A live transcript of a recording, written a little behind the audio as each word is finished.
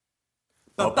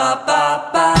You're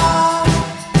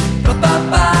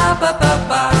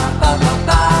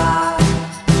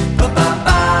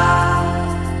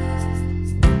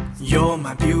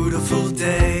my beautiful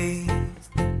day.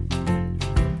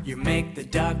 You make the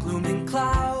dark looming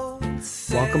clouds.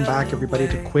 Welcome back, everybody,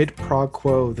 to Quid Pro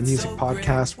Quo, the music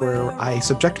podcast where I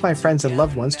subject my friends and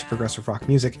loved ones to progressive rock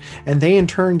music, and they in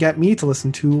turn get me to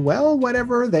listen to, well,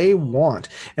 whatever they want.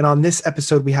 And on this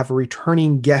episode, we have a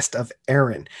returning guest of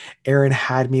Aaron. Aaron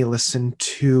had me listen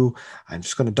to, I'm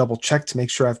just going to double check to make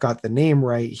sure I've got the name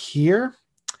right here,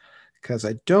 because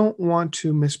I don't want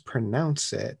to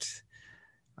mispronounce it.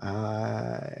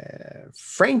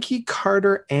 Frankie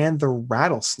Carter and the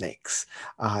Rattlesnakes.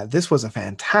 This was a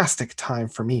fantastic time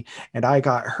for me, and I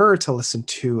got her to listen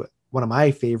to one of my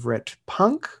favorite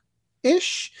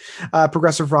punk-ish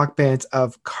progressive rock bands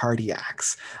of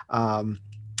Cardiacs.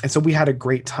 And so we had a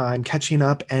great time catching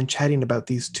up and chatting about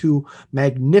these two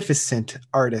magnificent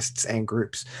artists and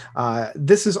groups.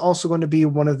 This is also going to be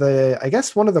one of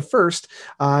the first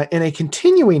in a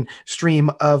continuing stream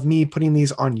of me putting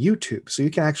these on YouTube. So you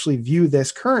can actually view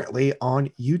this currently on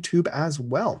YouTube as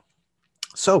well.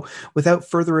 So without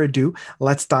further ado,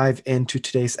 let's dive into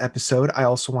today's episode. I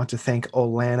also want to thank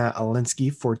Olana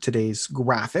Alinsky for today's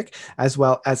graphic, as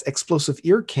well as Explosive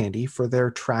Ear Candy for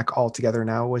their track All Together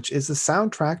Now, which is the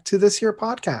soundtrack to this here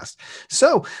podcast.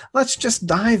 So let's just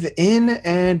dive in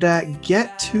and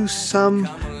get to some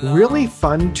really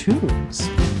fun tunes.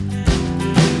 Ooh,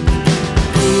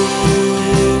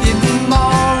 give me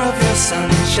more of your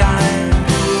sunshine.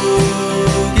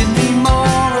 Ooh, give me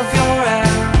more of your air.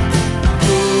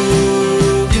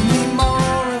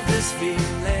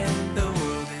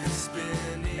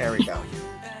 There we go.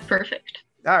 Perfect.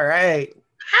 All right.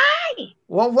 Hi.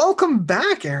 Well, welcome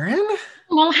back, Erin.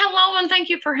 Well, hello, and thank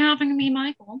you for having me,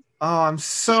 Michael. Oh, I'm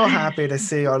so happy to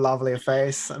see your lovely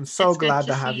face. I'm so It's glad good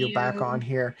to to have see you back you. on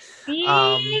here.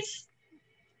 Please.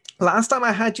 Last time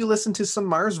I had you listen to some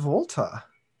Mars Volta.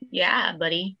 Yeah,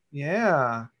 buddy.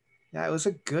 Yeah, it was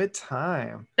a good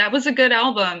time. That was a good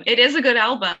album. It is a good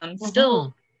album.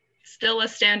 Mhm. Still a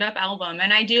stand-up album,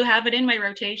 and I do have it in my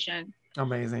rotation.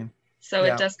 Amazing. So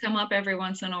Yeah. it does come up every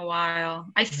once in a while.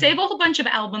 I save a whole bunch of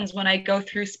albums when I go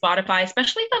through Spotify,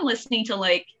 especially if I'm listening to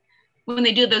like when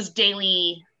they do those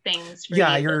daily things for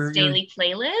Yeah, you, your those daily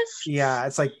playlists. Yeah,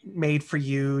 it's like made for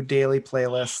you, daily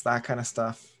playlists, that kind of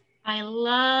stuff. I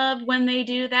love when they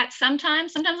do that.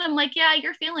 Sometimes I'm like, yeah,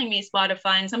 you're feeling me,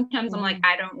 Spotify. And sometimes I'm like,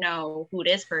 I don't know who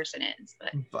this person is.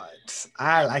 But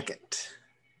I like it.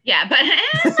 Yeah, but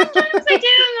sometimes I do.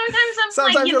 Sometimes I'm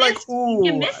Sometimes you're like, ooh,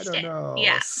 you I missed don't it. know.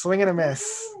 Yeah. Swing and a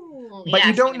miss. Ooh, But yeah,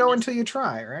 you don't swing and know miss. until you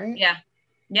try, right? Yeah.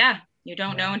 You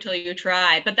don't know until you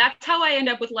try. But that's how I end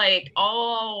up with like, a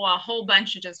whole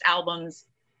bunch of just albums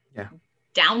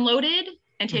downloaded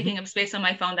and taking up space on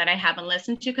my phone that I haven't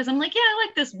listened to because I'm like, yeah, I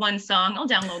like this one song. I'll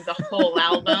download the whole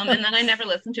album and then I never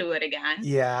listen to it again.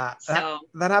 Yeah, So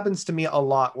that happens to me a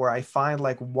lot where I find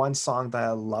like one song that I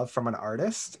love from an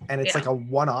artist and it's like a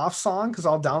one-off song because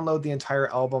I'll download the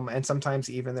entire album and sometimes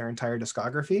even their entire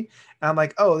discography. And I'm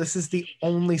like, oh, this is the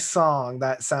only song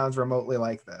that sounds remotely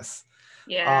like this.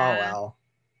 Yeah. Oh, well.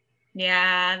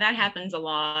 Yeah, that happens a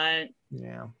lot.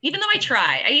 Yeah. Even though I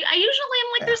try, I usually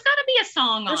am like, there's got to be a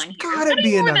song on here. There's gotta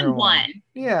be more another than one.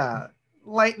 Yeah.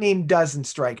 Lightning doesn't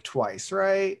strike twice,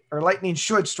 right? Or lightning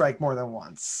should strike more than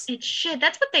once. It should.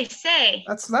 That's what they say.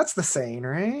 That's the saying,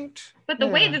 right? But the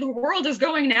way that the world is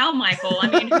going now, Michael, I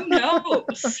mean, who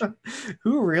knows?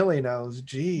 Who really knows?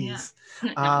 Jeez.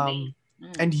 Yeah.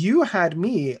 And you had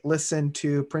me listen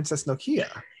to Princess Nokia.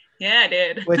 Yeah, I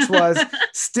did. Which was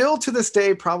still to this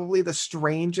day probably the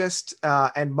strangest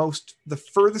and the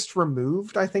furthest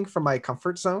removed, I think, from my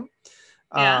comfort zone.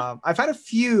 Yeah. I've had a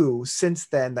few since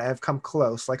then that have come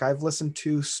close. Like I've listened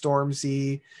to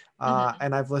Stormzy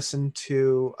and I've listened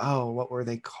to, what were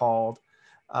they called?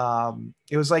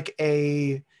 It was like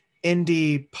a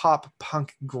indie pop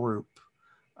punk group.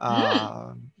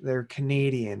 They're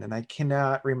Canadian and I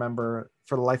cannot remember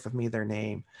for the life of me their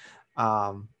name.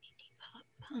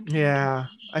 Yeah,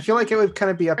 I feel like it would kind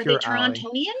of be up your alley. Are they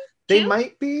Torontonian? They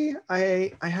might be.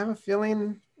 I have a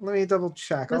feeling. Let me double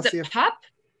check. Was it Pup?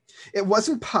 It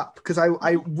wasn't Pup because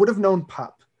I would have known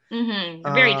Pup.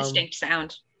 A very distinct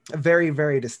sound. A very,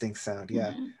 very distinct sound.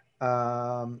 Yeah.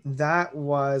 That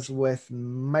was with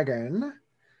Megan,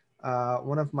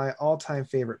 one of my all-time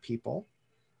favorite people.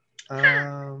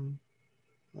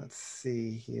 Let's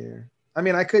see here. I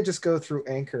mean, I could just go through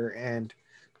Anchor and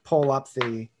pull up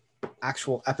the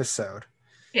actual episode.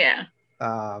 Yeah.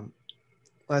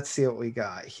 Let's see what we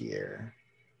got here.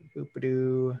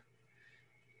 Boop-a-doo.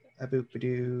 A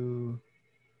boop-a-doo.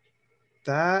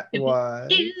 That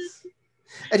was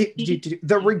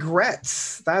The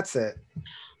Regrets. That's it.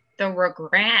 The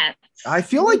Regrets. I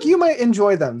feel like you might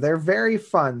enjoy them. They're very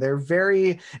fun. They're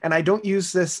very, and I don't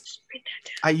use this.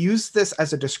 I use this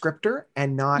as a descriptor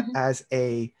and not as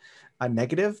a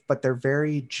negative, but they're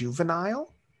very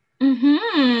juvenile.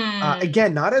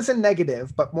 Again, not as a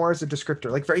negative, but more as a descriptor,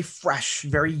 like very fresh,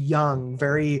 very young,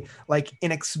 very like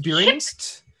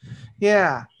inexperienced.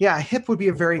 Hip. Yeah. Hip would be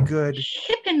a very good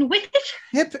hip and with it.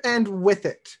 Hip and with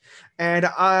it. And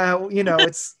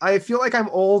I feel like I'm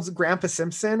old Grandpa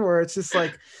Simpson, where it's just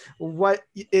like, what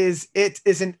is it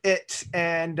isn't it,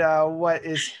 and what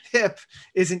is hip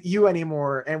isn't you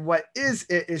anymore, and what is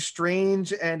it is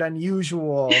strange and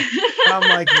unusual. I'm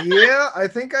like, yeah, I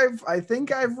think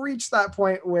I've reached that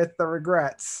point with The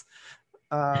Regrets.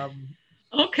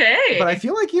 Okay. But I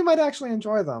feel like you might actually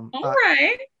enjoy them. All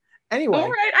right. Anyway. All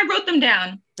right, I wrote them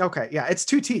down. Okay, yeah, it's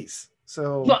 2 T's.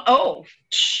 So. Oh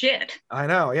shit. I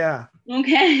know, yeah.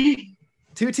 Okay.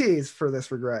 2 T's for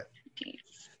this regret.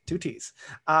 2 T's.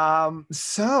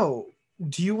 So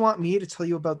do you want me to tell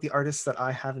you about the artists that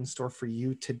I have in store for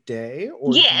you today?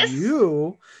 Or yes.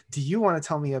 do you want to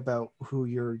tell me about who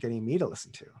you're getting me to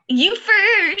listen to? You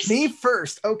first. Me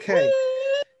first. Okay.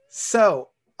 So,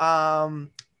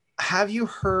 have you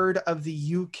heard of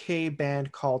the UK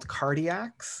band called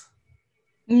Cardiacs?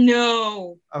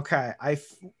 No. Okay.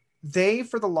 They,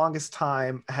 for the longest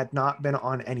time, had not been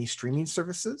on any streaming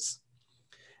services.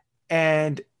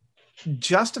 And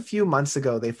just a few months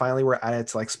ago, they finally were added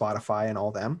to like Spotify and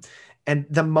all them. And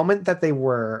the moment that they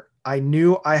were, I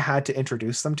knew I had to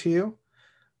introduce them to you.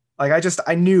 Like,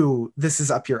 I knew this is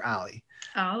up your alley.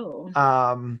 Oh.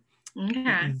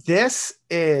 Okay. This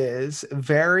is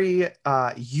very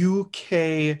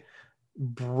UK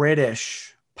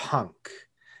British punk.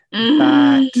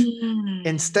 That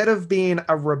instead of being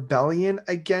a rebellion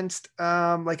against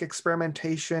like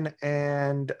experimentation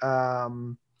and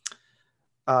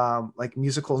like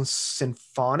musical and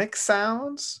symphonic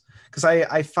sounds, because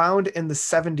I found in the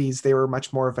 70s they were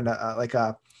much more of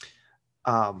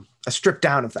a strip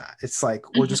down of that. It's like,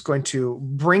 we're just going to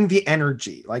bring the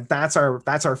energy. Like that's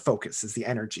our focus, is the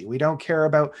energy. We don't care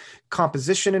about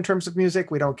composition in terms of music.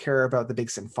 We don't care about the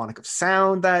big symphonic of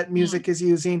sound that music is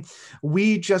using.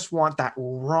 We just want that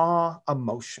raw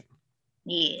emotion.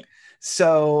 Yeah.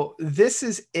 So this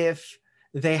is if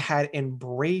they had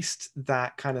embraced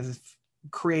that kind of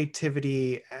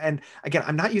creativity. And again,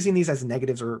 I'm not using these as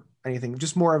negatives or anything,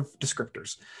 just more of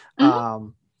descriptors.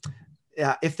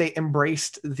 If they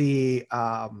embraced the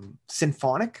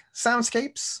symphonic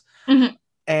soundscapes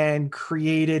and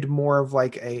created more of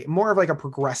like a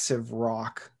progressive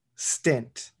rock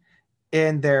stint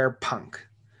in their punk.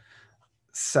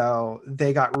 So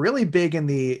they got really big in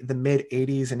the mid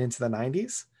 80s and into the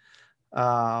 90s.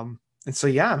 And so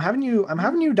yeah, I'm having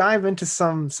you dive into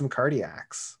some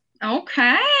Cardiacs.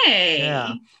 Okay.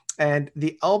 Yeah. And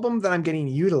the album that I'm getting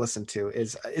you to listen to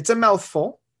it's a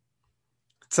mouthful.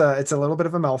 It's a little bit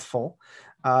of a mouthful.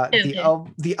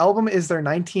 The album is their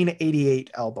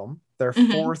 1988 album, their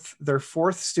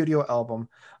fourth studio album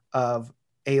of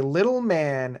A Little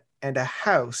Man and a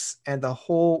House and the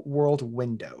Whole World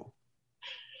Window.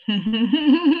 So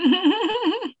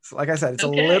like I said, it's a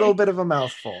little bit of a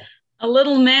mouthful. A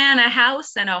little man, a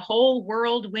house, and a whole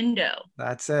world window.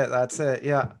 That's it.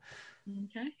 Yeah.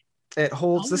 Okay. It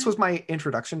holds. This was my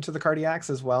introduction to the Cardiacs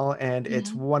as well, and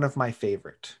it's one of my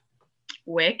favorite.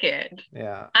 Wicked.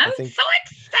 Yeah. I'm so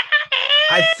excited.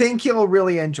 I think you'll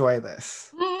really enjoy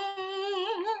this.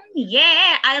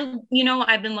 Yeah.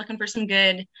 I've been looking for some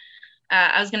good,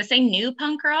 I was going to say new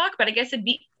punk rock, but I guess it'd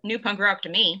be new punk rock to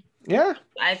me. Yeah.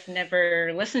 I've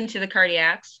never listened to the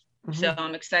Cardiacs, so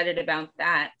I'm excited about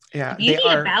that. Yeah. The beauty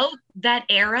about that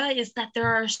era is that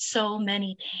there are so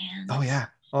many bands. Oh, yeah.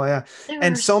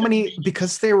 And so many,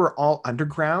 because they were all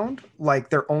underground, like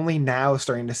they're only now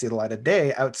starting to see the light of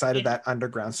day outside of that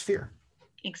underground sphere.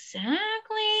 Exactly.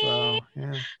 So,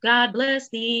 yeah. God bless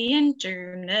the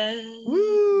internet.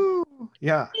 Woo!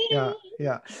 Yeah.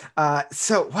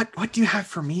 So what do you have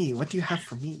for me? Are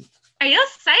you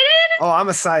excited? Oh, I'm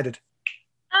excited.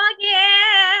 Oh,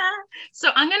 yeah. So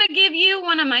I'm going to give you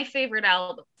one of my favorite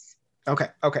albums. Okay.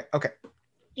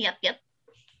 Yep.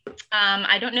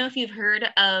 I don't know if you've heard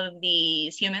of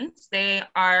these humans. They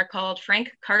are called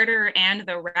Frank Carter and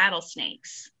the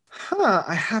Rattlesnakes.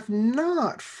 I have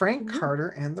not. Frank Carter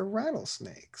and the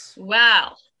Rattlesnakes.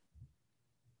 Wow.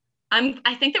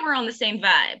 I think that we're on the same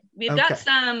vibe. We've got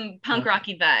some punk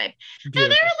rocky vibe. Now, they're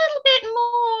a little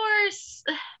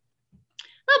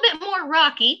bit more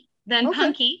rocky than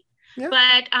punky. Yeah.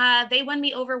 But they won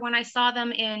me over when I saw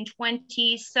them in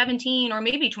 2017 or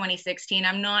maybe 2016.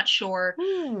 I'm not sure.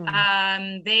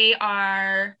 They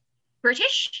are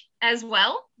British as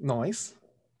well. Nice.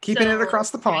 Keeping it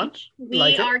across the pond.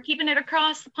 We are keeping it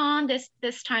across the pond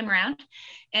this time around.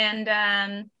 And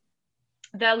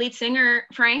the lead singer,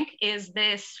 Frank, is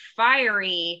this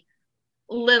fiery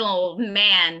little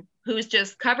man who's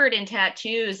just covered in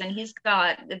tattoos, and he's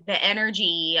got the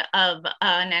energy of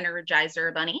an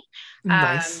Energizer bunny.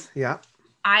 Nice. Yeah.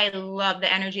 I love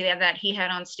the energy that he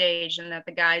had on stage and that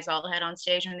the guys all had on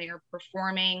stage when they were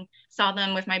performing. Saw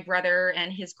them with my brother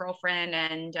and his girlfriend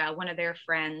and one of their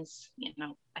friends.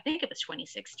 I think it was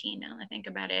 2016 now I think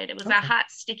about it. It was a hot,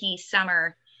 sticky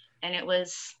summer, and it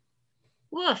was,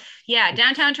 woof. Yeah,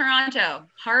 downtown Toronto.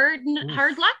 Hard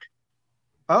Luck?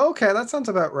 Okay, that sounds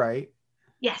about right.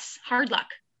 Yes, Hard Luck.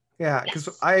 Yeah, because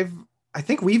I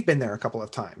think we've been there a couple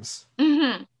of times.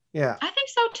 Mm-hmm. Yeah. I think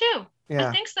so too. Yeah.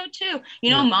 I think so too.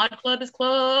 Mod Club is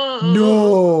closed.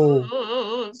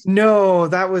 No,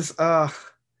 that was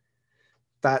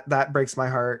that breaks my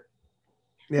heart.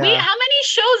 Yeah. How many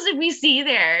shows did we see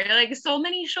there? Like so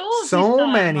many shows. So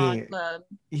many.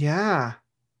 Yeah.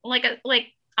 Like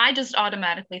I just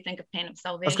automatically think of Pain of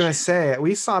Salvation. I was gonna say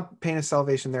we saw Pain of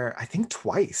Salvation there, I think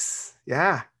twice.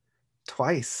 Yeah.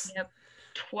 Twice. Yep.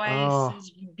 Twice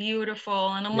is beautiful.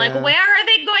 And I'm like, where are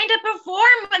they going to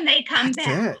perform when they come back?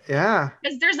 That's it. Yeah.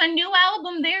 Because there's a new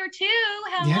album there too.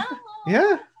 Hello.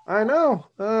 Yeah, I know.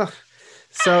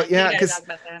 So yeah, because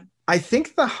I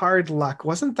think the Hard Luck,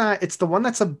 wasn't that, it's the one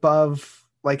that's above,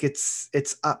 like it's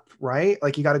up, right?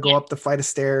 Like you got to go up the flight of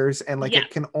stairs, and like it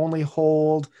can only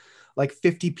hold like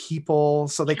 50 people,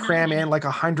 so they cram in like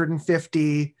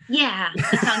 150. Yeah,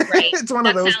 that sounds right. It's one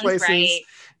of those places. Right.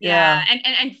 Yeah.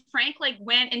 And Frank like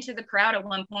went into the crowd at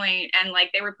one point, and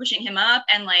like they were pushing him up,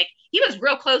 and like he was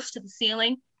real close to the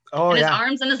ceiling. And his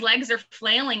arms and his legs are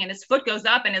flailing, and his foot goes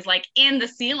up and is like in the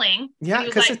ceiling. Yeah,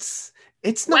 because like,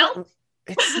 it's not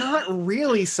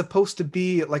really supposed to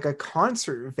be like a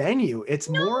concert venue. It's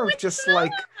more of just not.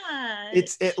 Like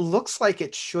it looks like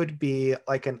it should be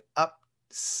like an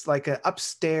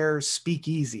upstairs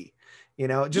speakeasy.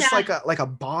 Just like a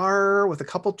bar with a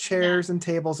couple chairs and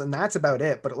tables, and that's about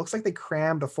it. But it looks like they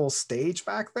crammed a full stage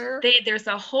back there. There's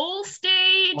a whole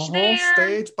stage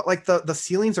but like the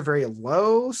ceilings are very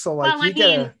low, so like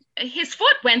his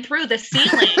foot went through the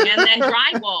ceiling, and then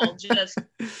drywall just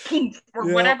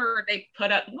whatever they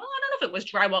put up. Well, I don't know if it was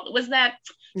drywall. It was that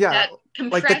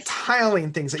compressed, like the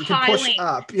tiling things that you can push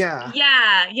up. Yeah.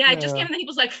 It just came, and then he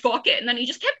was like, "Fuck it," and then he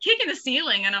just kept kicking the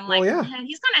ceiling, and I'm like, man,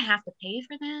 he's gonna have to pay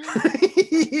for that.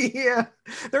 Yeah,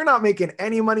 they're not making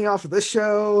any money off of this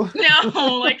show.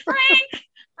 No, like Frank,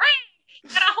 you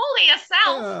gotta hold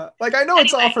yourself. Like I know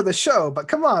it's all for the show, but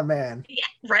come on, man. Yeah,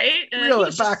 right. Reel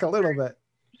it back a little bit.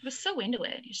 He was so into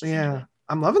it.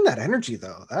 I'm loving that energy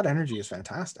though. That energy is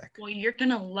fantastic. Well, you're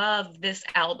gonna love this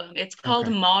album. It's called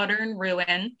Modern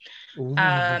Ruin.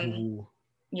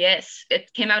 Yes,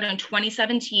 it came out in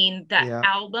 2017. The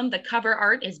album, the cover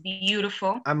art is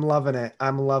beautiful. I'm loving it.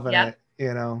 It.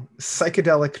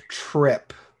 Psychedelic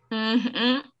trip.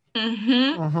 I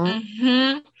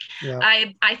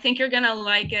think you're gonna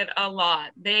like it a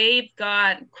lot. They've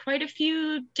got quite a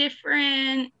few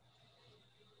different.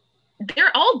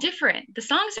 They're all different. The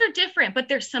songs are different, but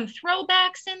there's some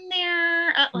throwbacks in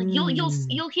there.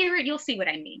 You'll hear it. You'll see what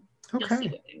I mean. Okay. You'll see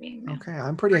what I mean. Okay,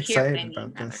 I'm pretty excited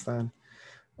about this then.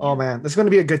 Oh man, this is going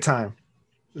to be a good time.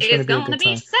 It's going to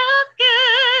be so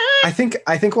good.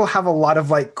 I think we'll have a lot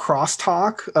of like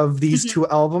crosstalk of these two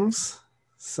albums.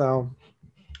 So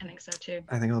I think so too.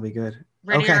 I think it'll be good.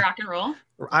 Ready to rock and roll?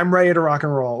 I'm ready to rock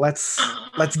and roll. Let's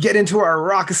get into our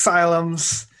rock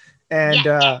asylums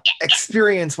and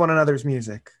experience one another's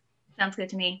music. Sounds good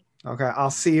to me. Okay,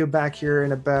 I'll see you back here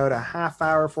in about a half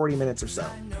hour, 40 minutes or so.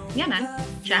 Yeah, man.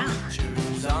 Ciao.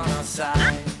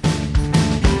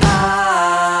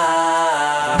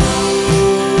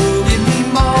 Give me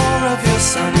more of your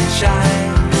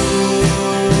sunshine.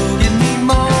 Give me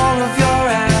more of your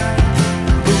air.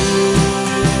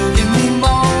 Give me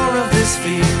more of this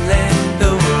feeling.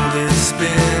 The world is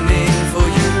spinning for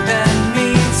you and me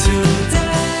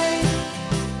today.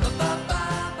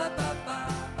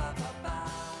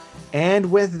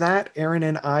 And with that, Aaron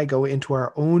and I go into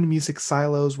our own music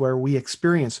silos where we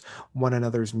experience one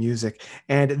another's music.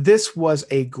 And this was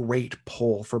a great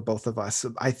poll for both of us.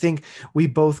 I think we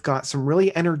both got some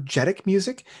really energetic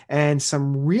music and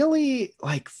some really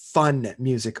like fun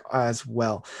music as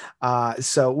well.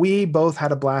 So we both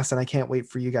had a blast, and I can't wait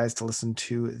for you guys to listen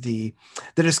to the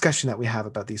discussion that we have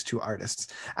about these two artists.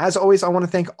 As always, I want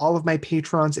to thank all of my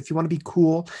patrons. If you want to be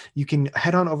cool, you can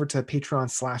head on over to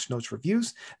Patreon/Notes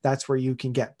Reviews. That's where you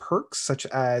can get perks such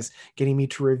as getting me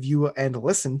to review and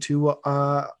listen to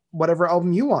whatever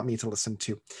album you want me to listen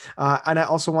to. And I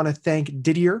also want to thank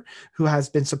Didier, who has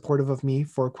been supportive of me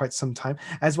for quite some time,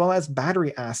 as well as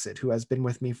Battery Acid, who has been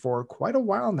with me for quite a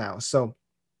while now. So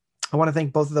I want to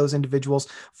thank both of those individuals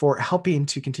for helping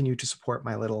to continue to support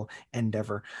my little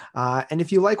endeavor. And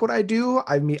if you like what I do,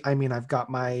 I mean, I've got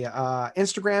my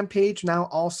Instagram page now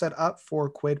all set up for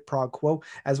Quid Pro Quo,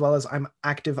 as well as I'm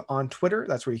active on Twitter.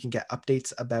 That's where you can get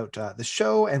updates about the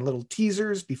show and little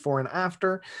teasers before and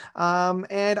after.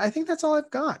 And I think that's all I've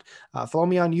got. Follow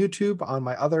me on YouTube on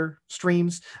my other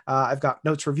streams. I've got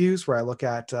Notes Reviews where I look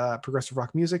at progressive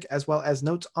rock music, as well as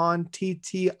Notes on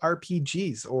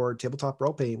TTRPGs, or tabletop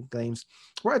role-playing games,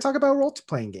 where I talk about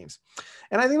role-playing games.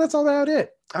 And I think that's all about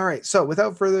it. All right, so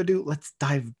without further ado, let's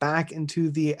dive back into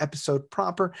the episode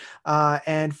proper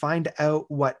and find out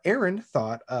what Aaron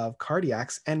thought of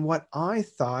Cardiacs and what I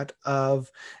thought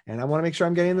of, and I want to make sure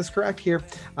I'm getting this correct here,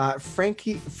 Frank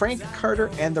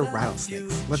Carter and the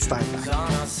Rattlesnakes. Let's dive back.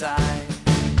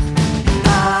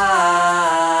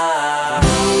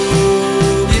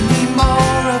 Give me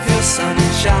more of your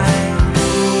sunshine.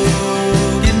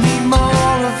 Give me more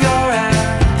of your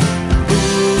air.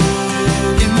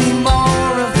 Give me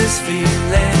more of this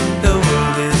feeling. The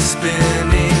world is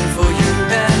spinning for you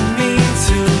and me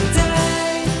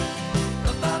today.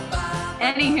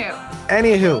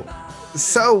 Anywho,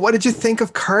 so what did you think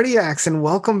of Cardiacs, and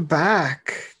welcome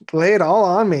back? Lay it all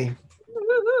on me.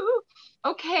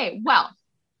 Okay, well,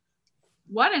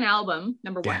 what an album,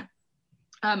 number one.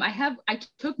 I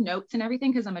took notes and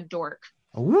everything because I'm a dork.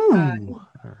 Ooh,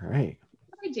 all right.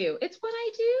 I do. It's what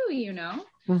I do, you know.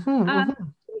 Mm-hmm.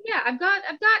 Yeah, I've got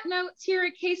notes here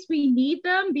in case we need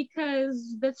them,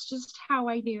 because that's just how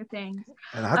I do things.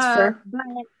 And that's fair. But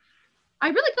I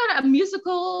really got a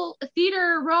musical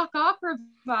theater rock opera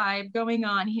vibe going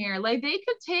on here. Like, they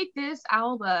could take this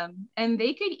album and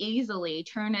they could easily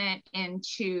turn it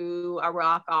into a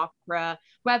rock opera,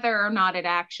 whether or not it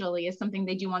actually is something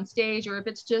they do on stage, or if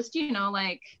it's just, you know,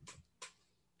 like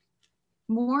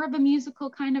more of a musical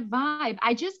kind of vibe.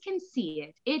 I just can see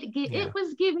it. It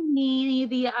was giving me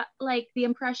the the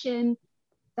impression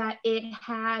that it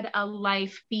had a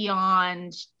life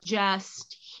beyond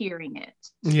just hearing it.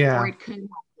 Yeah. Or it could have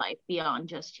life beyond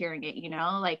just hearing it, you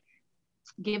know, like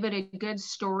give it a good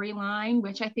storyline,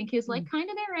 which I think is like kind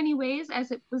of there anyways,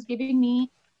 as it was giving me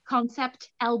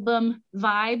concept album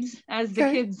vibes, as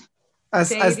the kids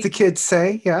say. As the kids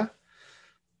say, yeah.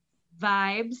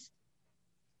 Vibes.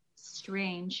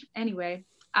 Strange. Anyway,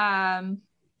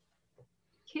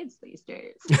 kids these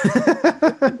days.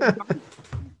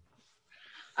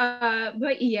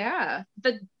 But yeah,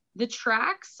 the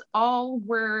tracks all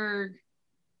were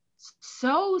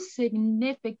so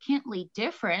significantly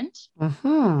different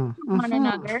from one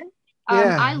another.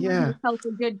 I love myself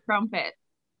a good trumpet.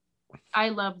 I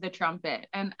love the trumpet,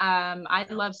 and I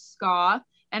love ska.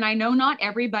 And I know not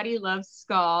everybody loves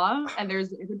ska, and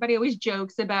everybody always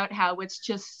jokes about how it's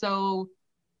just so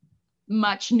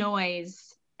much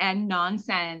noise and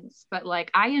nonsense, but like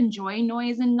I enjoy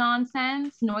noise and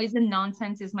nonsense. Noise and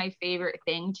nonsense is my favorite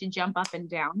thing to jump up and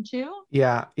down to.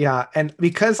 Yeah. And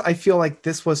because I feel like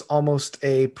this was almost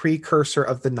a precursor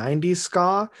of the 90s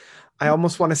ska, I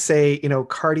almost want to say, you know,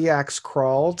 Cardiacs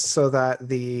crawled so that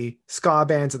the ska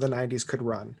bands of the 90s could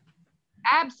run.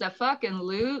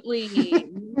 Abso-fucking-lutely.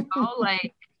 You know,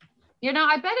 like, you know,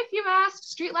 I bet if you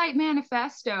asked Streetlight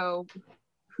Manifesto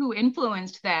who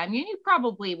influenced them, you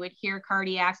probably would hear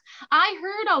Cardiacs. I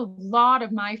heard a lot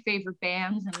of my favorite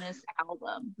bands in this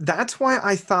album. That's why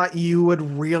I thought you would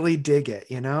really dig it,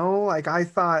 you know? Like, I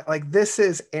thought, like, this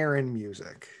is Aaron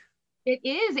music. It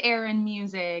is Aaron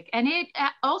music. And it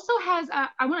also has,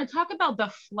 I want to talk about the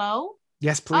flow.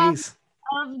 Yes, please.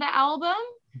 Of the album.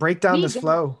 Break down this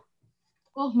flow.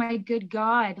 Oh my good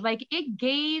God. Like it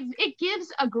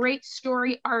gives a great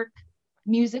story arc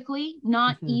musically,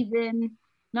 not even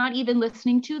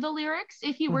listening to the lyrics.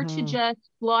 If you were to just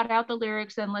blot out the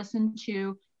lyrics and listen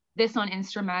to this on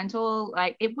instrumental,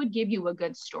 like it would give you a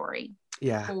good story.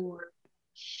 Yeah. For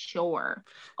sure.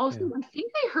 Also, I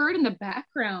think I heard in the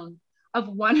background of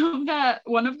one of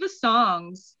the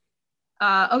songs,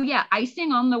 Oh yeah,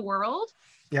 Icing on the World.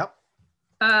 Yep.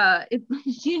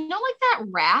 You know, like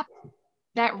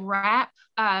that rap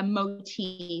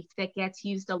motif that gets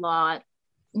used a lot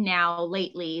now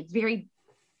lately.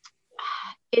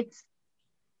 It's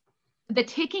the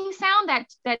ticking sound, that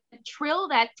trill,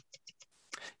 that.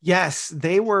 Yes,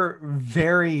 they were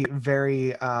very,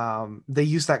 very, they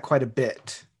used that quite a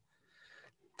bit.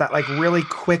 That like really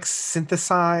quick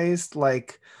synthesized,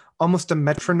 like almost a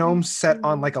metronome set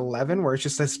on like 11, where it's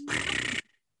just this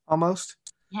almost.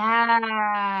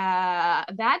 Yeah,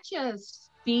 that just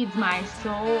feeds my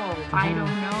soul. I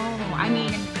don't know. I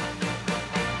mean,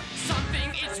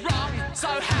 something is wrong, so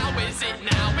how is it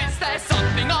now? Is there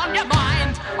something on your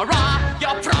mind? Or are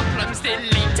your problems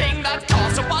deleting that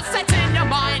cause of what's set in your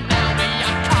mind? Now we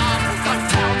are calm, don't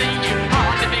tell me you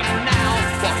are living now.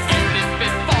 What you lived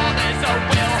before, there's a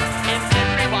will in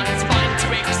everyone's mind to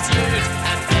excuse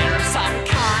an error of some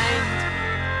kind.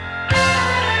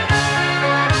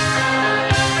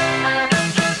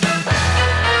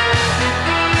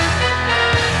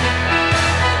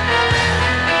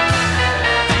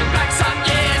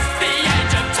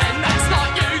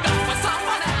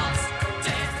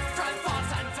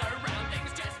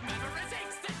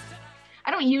 I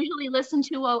don't usually listen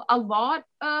to a lot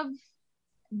of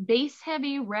bass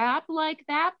heavy rap like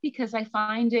that because I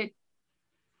find it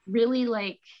really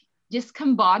like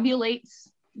discombobulates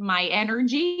my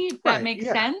energy, if that makes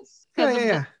sense.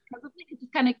 Yeah.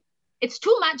 It's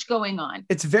too much going on.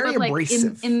 It's very like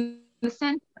abrasive. In the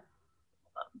sense,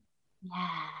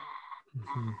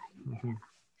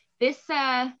 This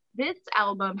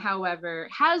album, however,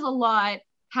 has a lot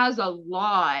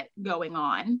going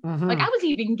on. Like I was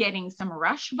even getting some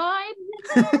Rush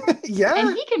vibes. Yeah.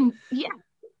 And he can,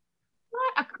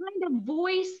 a kind of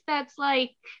voice that's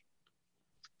like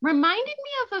reminded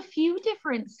me of a few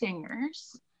different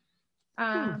singers.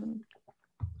 I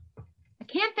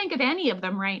can't think of any of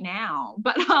them right now,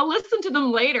 but I'll listen to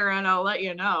them later and I'll let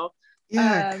you know.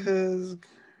 Yeah, because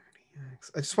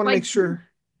I just want to make sure.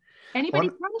 Anybody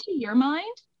come to your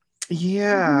mind?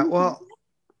 Yeah, well,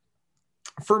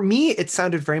 for me, it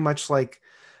sounded very much like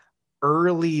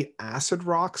early acid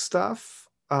rock stuff,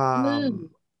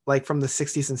 like from the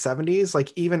 60s and 70s,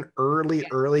 like even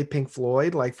early Pink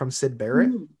Floyd, like from Syd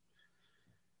Barrett.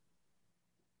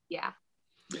 Yeah,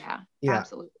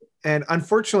 absolutely. And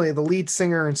unfortunately, the lead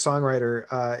singer and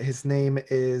songwriter, his name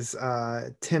is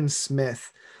Tim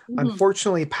Smith,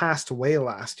 unfortunately passed away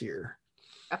last year.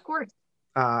 Of course.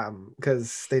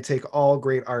 Because they take all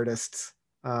great artists.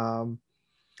 Yeah.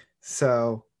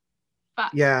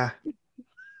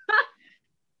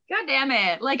 God damn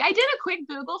it. Like I did a quick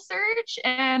Google search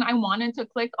and I wanted to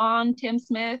click on Tim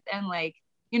Smith and like,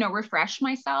 refresh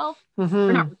myself. Or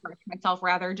not refresh myself,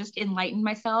 rather just enlighten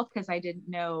myself because I didn't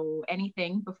know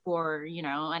anything before, an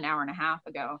hour and a half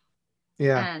ago.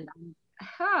 Yeah. And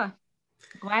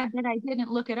glad that I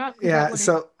didn't look it up. Yeah,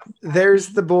 so there's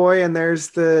the boy and there's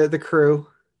the crew.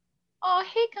 Oh,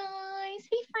 hey guys.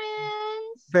 Hey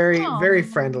friends. Very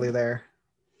friendly there.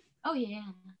 Oh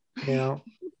yeah. Yeah.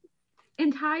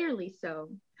 Entirely so.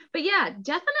 But yeah,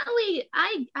 definitely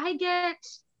I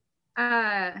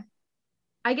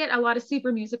get a lot of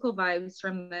super musical vibes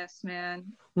from this,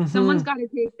 man. Someone's got to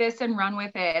take this and run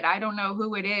with it. I don't know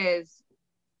who it is.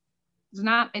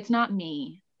 It's not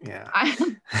me. Yeah. I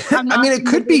mean, it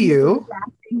could be you.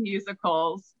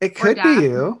 Musicals. It could be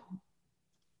you.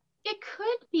 It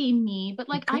could be me, but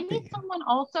like I need someone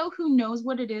also who knows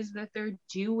what it is that they're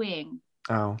doing.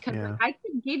 Oh, because yeah. I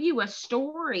could give you a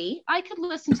story. I could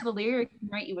listen to the lyrics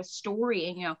and write you a story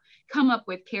and come up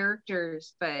with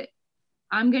characters, but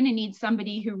I'm going to need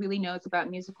somebody who really knows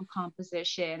about musical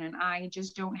composition, and I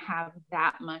just don't have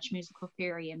that much musical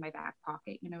theory in my back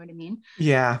pocket. You know what I mean?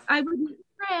 Yeah. I would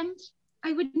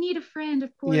need a friend.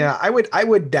 Of course. Yeah, I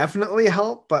would definitely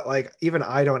help, but like even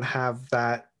I don't have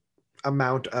that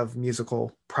amount of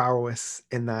musical prowess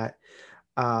in that.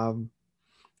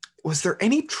 Was there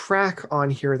any track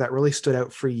on here that really stood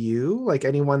out for you? Like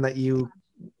anyone that you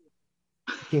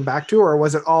came back to, or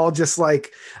was it all just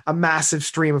like a massive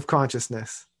stream of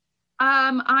consciousness?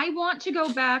 I want to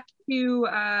go back to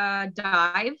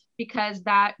Dive because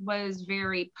that was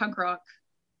very punk rock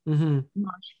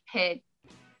mosh pit,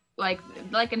 like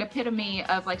an epitome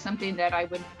of like something that I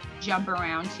would jump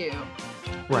around to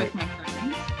with my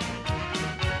friends.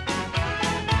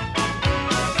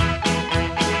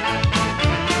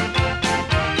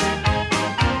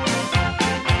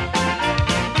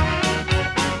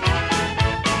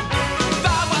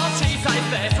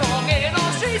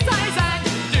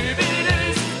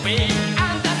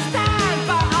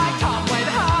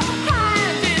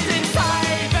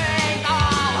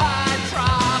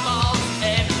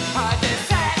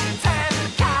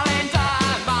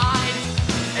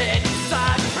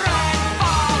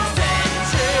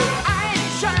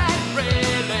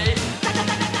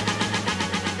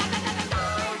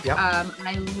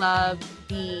 I love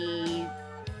the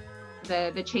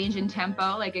change in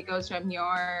tempo. Like it goes from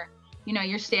your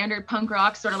standard punk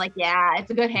rock sort of like, yeah,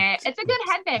 it's a good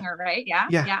headbanger, right?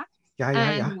 Yeah.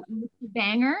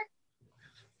 Banger.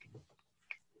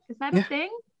 Is that a thing?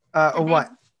 What?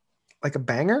 Like a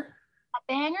banger? A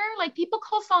banger? Like people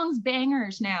call songs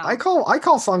bangers now. I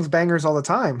call songs bangers all the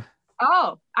time.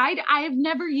 Oh, I have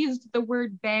never used the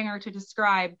word banger to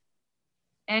describe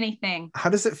anything. How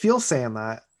does it feel saying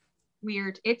that?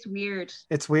 Weird. It's weird.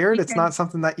 It's weird? It's not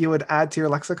something that you would add to your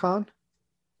lexicon?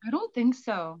 I don't think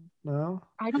so. No?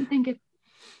 I don't think it's,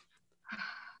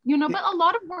 but a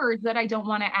lot of words that I don't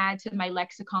want to add to my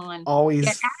lexicon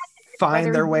always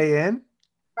find their way in.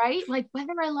 Right? Like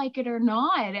whether I like it or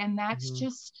not. And that's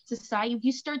just society.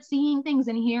 You start seeing things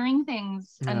and hearing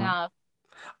things enough.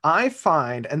 I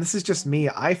find, and this is just me,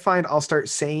 I'll start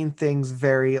saying things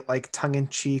very like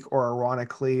tongue-in-cheek or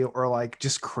ironically or like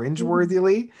just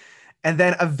cringe-worthily. And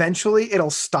then eventually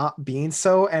it'll stop being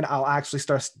so and I'll actually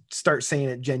start saying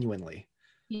it genuinely.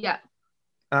 Yeah.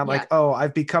 And I'm like, oh,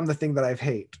 I've become the thing that I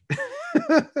hate.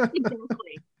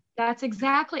 Exactly. That's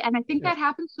exactly. And I think that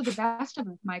happens to the best of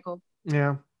us, Michael.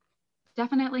 Yeah.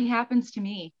 Definitely happens to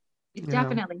me. It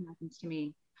definitely happens to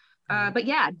me. But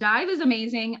yeah, dive is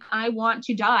amazing. I want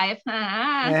to dive.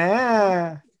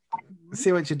 Yeah.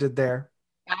 See what you did there.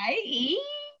 I'm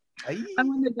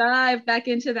going to dive back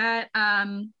into that.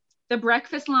 The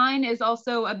Breakfast Line is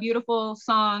also a beautiful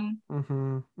song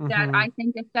that I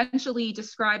think essentially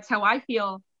describes how I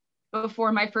feel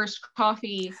before my first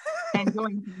coffee and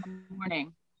going in the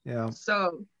morning. Yeah.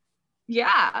 So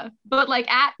yeah, but like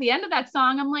at the end of that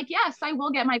song, I'm like, yes, I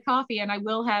will get my coffee and I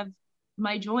will have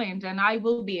my joint and I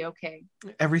will be okay.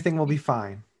 Everything will be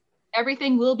fine.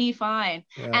 Everything will be fine.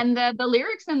 Yeah. And the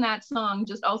lyrics in that song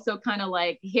just also kind of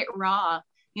like hit raw,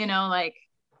 like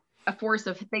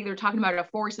they're talking about a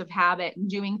force of habit and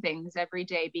doing things every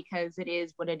day because it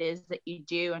is what it is that you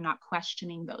do and not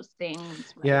questioning those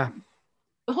things. Right? Yeah.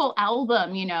 The whole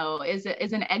album, is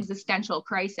an existential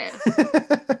crisis.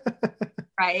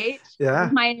 Right? Yeah.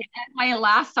 My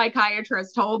last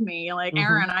psychiatrist told me, like,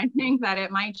 Aaron, I think that it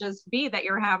might just be that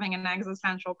you're having an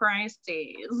existential crisis.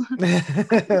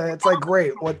 It's like,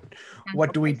 great.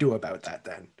 What do we do about that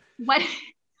then? What?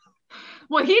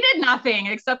 Well, he did nothing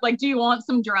except like, do you want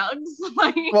some drugs?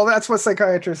 Like, well, that's what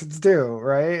psychiatrists do,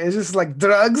 right? It's just like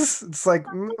drugs. It's like,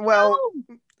 well,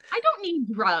 I don't need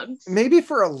drugs. Maybe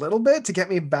for a little bit to get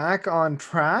me back on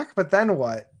track, but then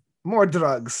what? More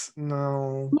drugs?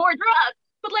 No. More drugs.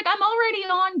 But like, I'm already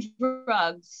on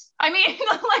drugs. I mean,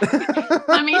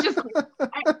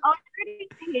 I'm already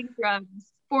taking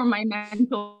drugs for my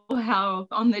mental health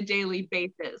on the daily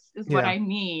basis is what I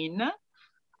mean.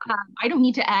 I don't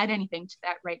need to add anything to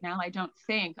that right now. I don't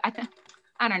think. I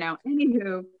don't know.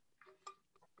 Anywho,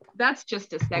 that's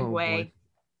just a segue.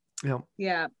 Oh,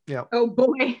 yeah. Oh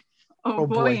boy. Oh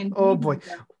boy.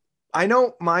 I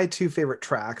know my two favorite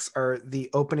tracks are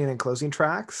the opening and closing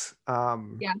tracks.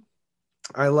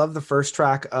 I love the first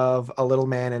track of A Little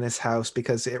Man in His House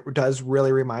because it does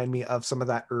really remind me of some of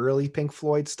that early Pink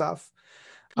Floyd stuff.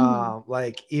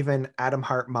 Like even Adam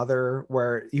Hart Mother,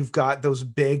 where you've got those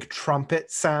big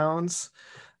trumpet sounds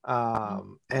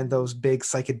and those big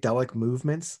psychedelic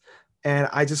movements. And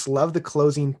I just love the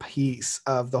closing piece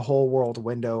of The Whole World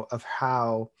Window of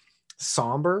how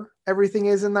somber everything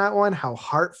is in that one, how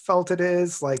heartfelt it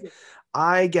is. Like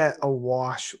I get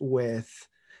awash with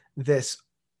this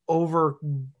overflow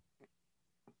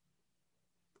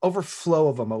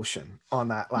of emotion on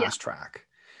that last track.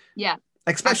 Yeah.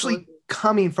 Especially absolutely.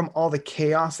 Coming from all the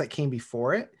chaos that came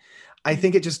before it. I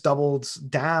think it just doubles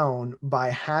down by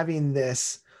having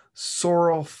this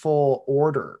sorrowful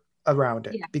order around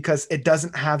it because it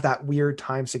doesn't have that weird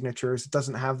time signatures. It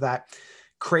doesn't have that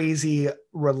crazy,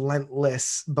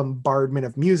 relentless bombardment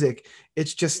of music.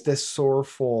 It's just this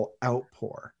sorrowful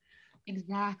outpour.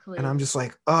 Exactly. And I'm just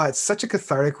like, oh, it's such a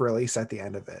cathartic release at the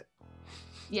end of it.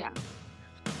 Yeah.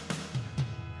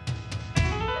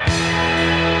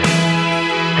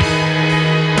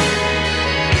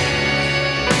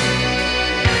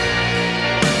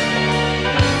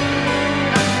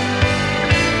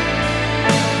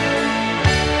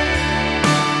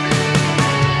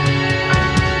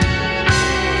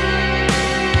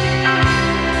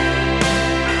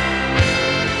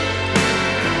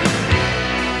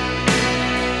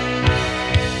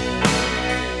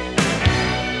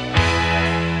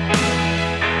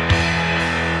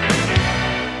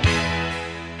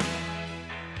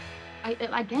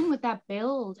 Again with that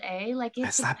build, like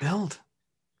it's that build.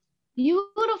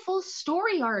 Beautiful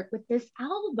story arc with this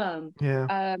album.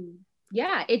 Yeah.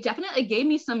 It definitely gave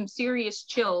me some serious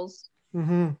chills.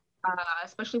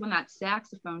 especially when that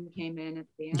saxophone came in at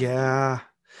the end. Yeah.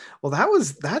 Well,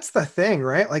 that's the thing,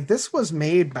 right? Like this was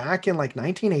made back in like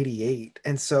 1988.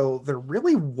 And so there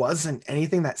really wasn't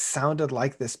anything that sounded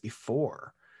like this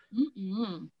before.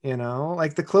 Mm-mm. You know,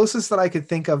 like the closest that I could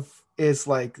think of is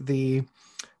like the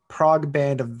prog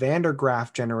band of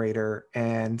Vandergraaf Generator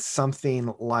and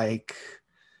something like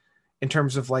in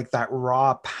terms of like that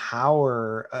raw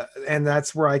power. And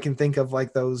that's where I can think of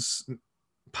like those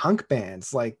punk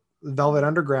bands like Velvet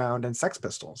Underground and Sex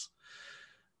Pistols.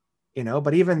 You know,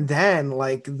 but even then,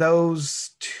 like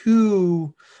those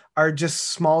two are just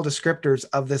small descriptors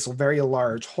of this very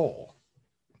large whole.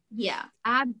 Yeah,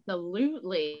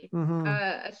 absolutely. Mm-hmm.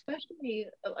 Especially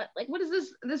like what is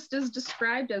this? This is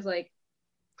described as like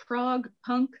prog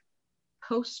punk,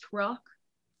 post rock,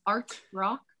 art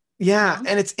rock. Yeah, You know?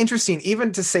 and it's interesting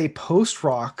even to say post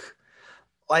rock.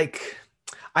 Like,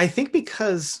 I think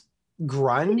because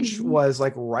grunge was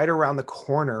like right around the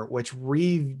corner, which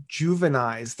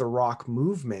rejuvenized the rock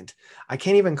movement. I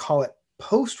can't even call it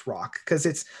post rock because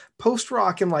it's post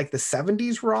rock in like the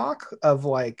 70s rock of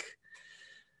like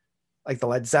the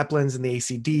Led Zeppelins and the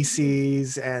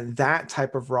AC/DCs and that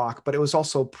type of rock, but it was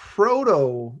also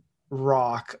proto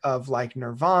rock of like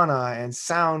Nirvana and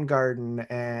Soundgarden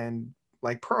and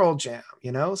like Pearl Jam,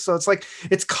 you know? So it's like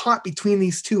it's caught between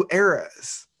these two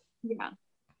eras. Yeah,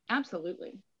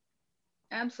 absolutely.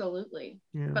 Absolutely.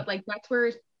 Yeah. But like that's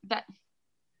where that I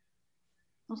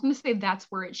was gonna say that's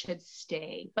where it should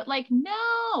stay. But like no,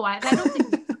 I don't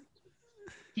think it should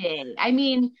stay. I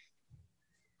mean,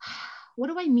 what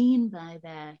do I mean by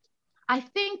that? I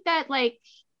think that like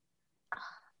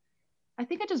I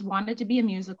think I just want it to be a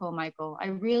musical, Michael. I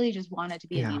really just want it to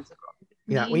be a musical.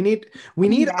 Yeah, we need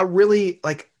a really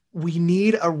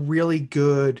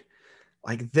good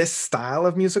like this style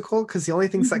of musical, because the only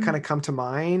things that kind of come to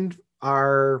mind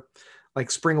are like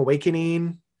Spring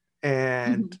Awakening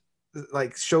and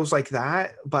like shows like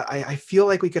that. But I feel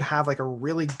like we could have like a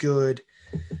really good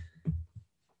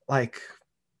like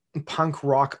punk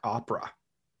rock opera.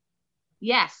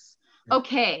 Yes.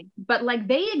 Okay. But like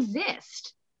they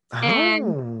exist.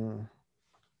 And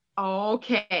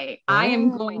okay, I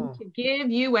am going to give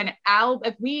you an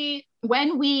album.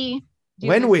 When we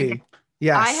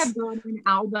yes, I have got an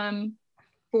album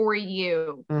for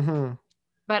you.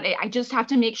 But I just have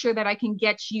to make sure that I can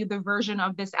get you the version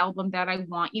of this album that I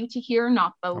want you to hear,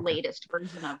 not the latest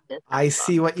version of this album. I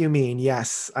see what you mean.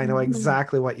 Yes, I know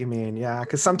exactly what you mean. Yeah,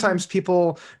 because sometimes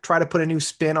people try to put a new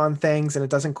spin on things and it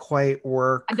doesn't quite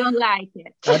work. I don't like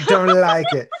it. I don't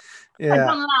like it.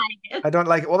 Yeah. I don't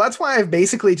like it. Well, that's why I've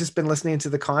basically just been listening to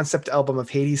the concept album of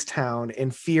Hadestown in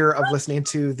fear of listening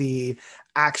to the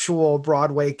actual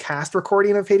Broadway cast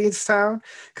recording of Hadestown.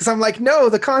 Because I'm like, no,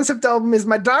 the concept album is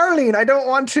my darling. I don't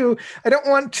want to.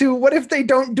 What if they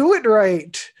don't do it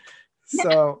right?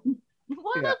 So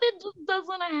what if it just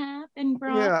doesn't happen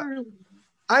properly? Yeah.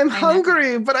 I'm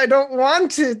hungry, but I don't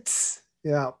want it.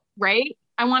 Yeah. Right?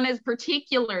 I want a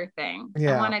particular thing.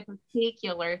 Yeah. I want a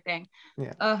particular thing.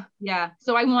 Yeah. Yeah.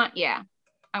 So I want you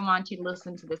to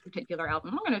listen to this particular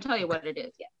album. I'm going to tell you what it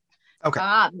is. Yeah. Okay.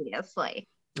 Obviously.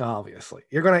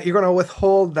 You're gonna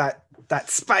withhold that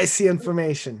spicy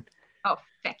information. Oh,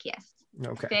 feck yes.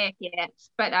 Okay. Feck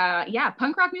yes. But yeah,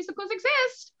 punk rock musicals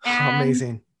exist. And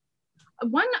amazing.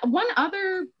 One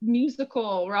other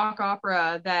musical rock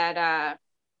opera that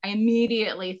I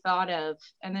immediately thought of,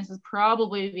 and this is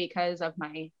probably because of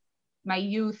my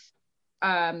youth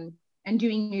and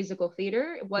doing musical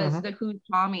theater, was the Who's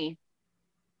Tommy.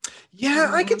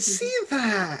 Yeah, I could see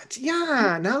that.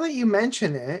 Yeah, now that you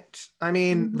mention it, I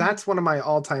mean, that's one of my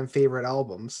all-time favorite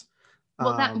albums.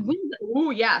 Well,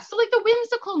 yeah. So like the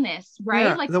whimsicalness, right?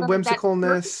 Yeah, like the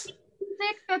whimsicalness.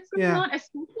 Music that's going on,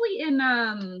 especially in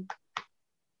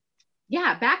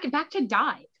back to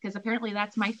Die, because apparently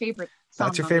that's my favorite song.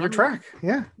 That's your favorite track.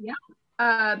 Yeah. Yeah.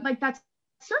 Like that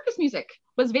circus music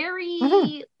was very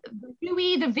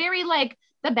gooey, the very like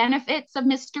the benefits of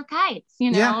Mr. Kites,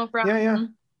 you know,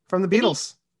 from the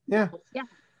Beatles. Yeah.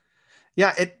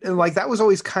 It like that was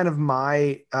always kind of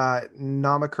my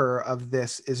nomiker of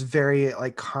this, is very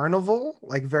like carnival,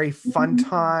 like very fun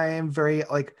time, very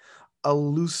like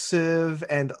elusive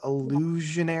and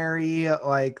illusionary,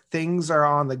 like things are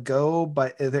on the go,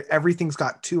 but everything's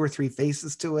got 2 or 3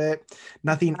 faces to it.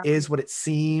 Nothing is what it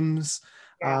seems.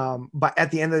 But at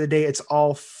the end of the day, it's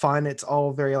all fun. It's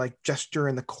all very like gesture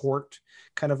in the court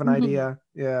kind of an idea.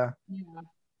 Yeah.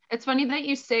 It's funny that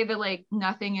you say that like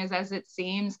nothing is as it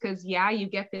seems, because you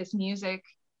get this music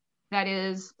that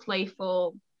is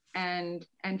playful and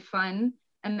fun,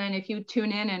 and then if you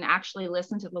tune in and actually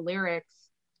listen to the lyrics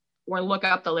or look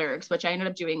up the lyrics, which I ended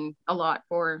up doing a lot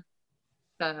for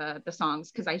the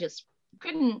songs because I just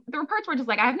couldn't. There were parts where just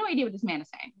like I have no idea what this man is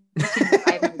saying.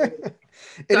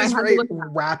 It is very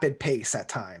rapid pace at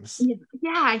times.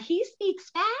 Yeah, he speaks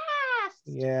fast.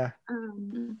 Yeah.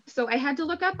 So I had to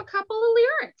look up a couple of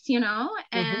lyrics,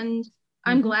 and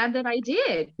I'm glad that I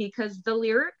did because the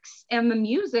lyrics and the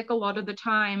music a lot of the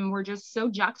time were just so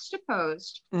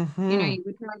juxtaposed. You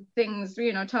would have things,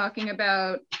 talking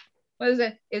about, what is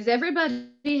it? Is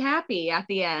everybody happy at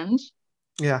the end?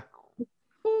 Yeah.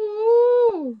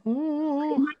 Ooh.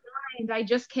 In my mind, I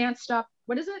just can't stop.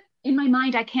 What is it? In my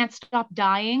mind, I can't stop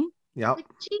dying. Yeah. Like,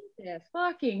 Jesus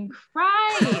fucking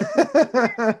Christ.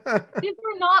 These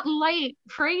are not light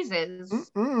phrases.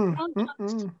 Don't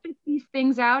just spit these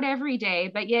things out every day,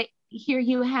 but yet here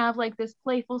you have like this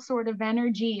playful sort of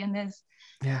energy and this,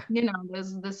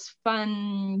 there's this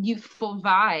fun, youthful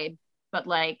vibe, but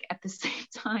like at the same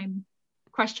time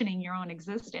questioning your own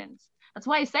existence. That's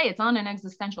why I say it's on an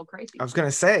existential crisis. I was going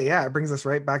to say, yeah, it brings us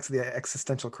right back to the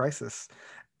existential crisis.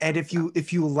 And if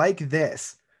you like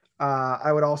this,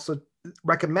 I would also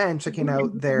recommend checking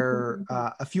out their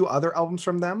a few other albums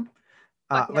from them.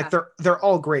 Like they're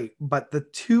all great, but the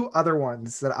two other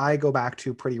ones that I go back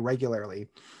to pretty regularly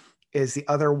is the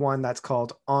other one that's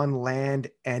called On Land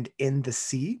and in the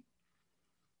Sea.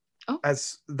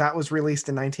 As that was released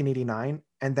in 1989,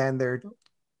 and then their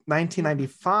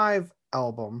 1995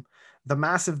 album, the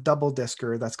massive double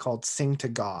discer that's called Sing to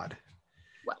God.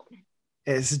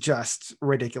 Is just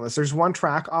ridiculous. There's one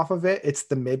track off of it. It's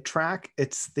the mid track.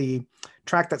 It's the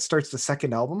track that starts the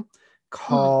second album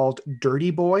called Dirty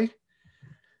Boy.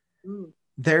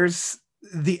 There's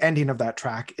the ending of that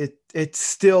track. It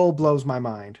still blows my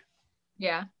mind.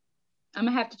 Yeah. I'm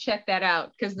gonna have to check that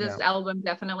out because this album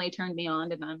definitely turned me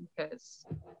on to them because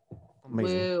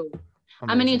woo. I'm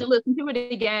gonna need to listen to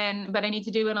it again, but I need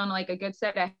to do it on like a good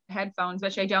set of headphones,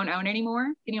 which I don't own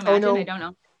anymore. Can you imagine? I don't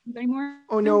own them anymore.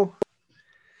 Oh no.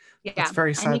 Yeah, it's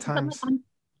very sad times. I'm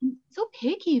so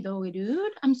picky though,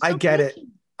 dude. I'm so I get picky. it.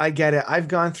 I've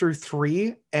gone through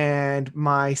 3 and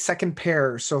my second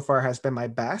pair so far has been my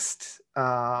best.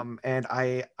 And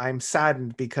I'm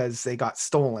saddened because they got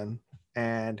stolen.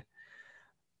 And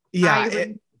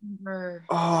I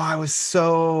was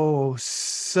so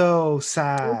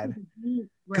sad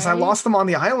because I lost them on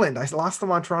the island. I lost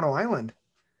them on Toronto Island.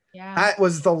 Yeah. That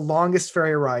was the longest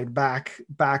ferry ride back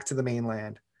to the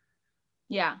mainland.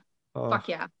 Yeah. Fuck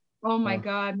yeah. Oh my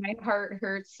God. My heart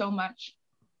hurts so much.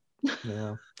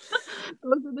 Yeah.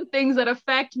 Those are the things that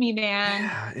affect me,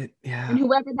 man. Yeah. And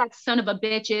whoever that son of a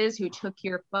bitch is who took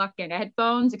your fucking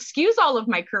headphones, excuse all of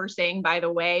my cursing, by the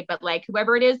way, but like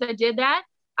whoever it is that did that,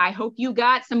 I hope you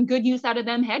got some good use out of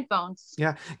them headphones.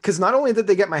 Yeah. Because not only did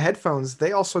they get my headphones,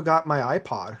 they also got my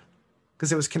iPod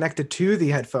because it was connected to the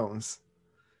headphones.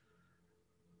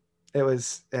 It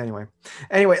was anyway,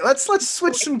 let's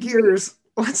switch some gears.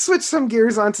 Let's switch some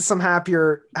gears onto some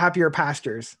happier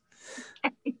pastures.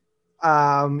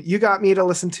 You got me to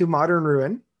listen to Modern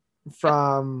Ruin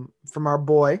from our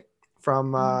boy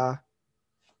from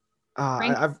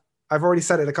I've already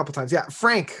said it a couple times. Yeah,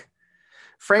 Frank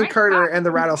Carter and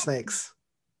the Rattlesnakes.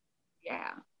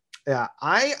 Yeah.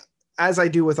 As I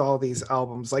do with all these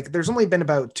albums, like there's only been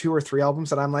about 2 or 3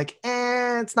 albums that I'm like,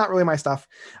 it's not really my stuff.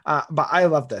 But I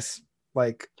love this.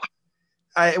 Like,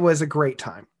 it was a great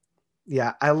time.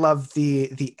 Yeah, I love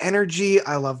the energy.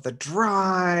 I love the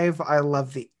drive. I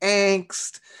love the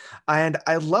angst. And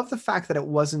I love the fact that it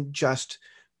wasn't just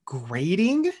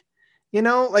grating,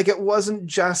 like it wasn't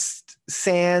just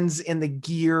sands in the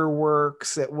gear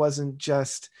works. It wasn't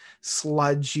just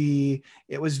sludgy.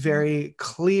 It was very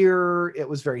clear. It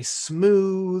was very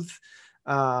smooth.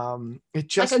 It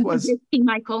just like was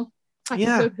Michael.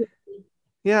 Yeah.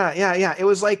 It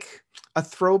was like a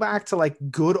throwback to like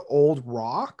good old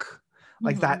rock.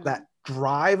 Like that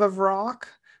drive of rock.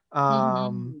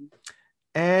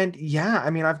 And yeah,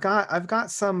 I mean, I've got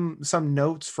some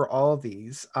notes for all of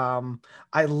these.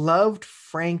 I loved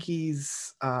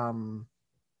Frankie's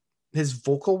his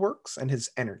vocal works and his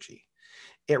energy.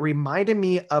 It reminded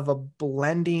me of a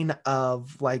blending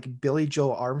of like Billy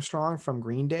Joe Armstrong from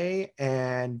Green Day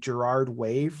and Gerard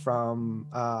Way from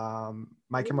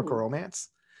My Chemical Romance.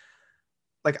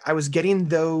 Like I was getting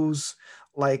those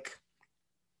like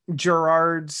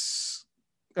Gerard's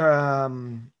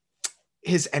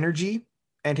his energy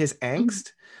and his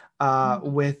angst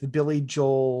with Billy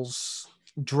Joel's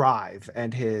drive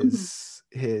and his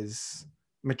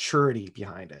maturity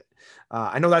behind it.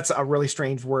 I know that's a really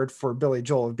strange word for Billy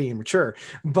Joel of being mature,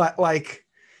 but like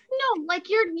no, like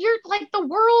you're like the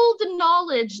world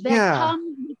knowledge that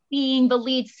comes with being the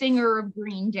lead singer of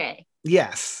Green Day.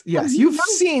 Yes. You've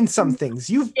seen some things.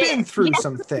 You've been through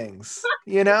some things,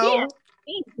 you know?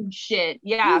 Seen some shit.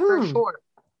 Yeah, for sure.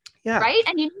 Yeah. Right.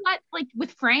 And you know what? Like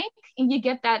with Frank, and you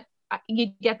get that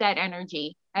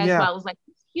energy as well as like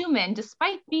human,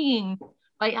 despite being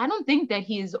like, I don't think that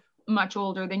he's much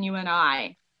older than you and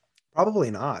I.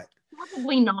 Probably not.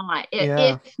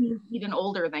 If he's even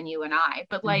older than you and I,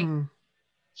 but like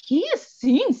he has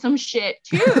seen some shit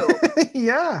too.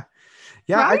 Yeah,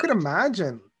 right? I could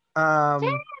imagine.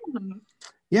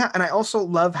 Yeah, and I also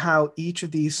love how each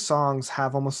of these songs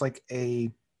have almost like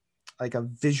a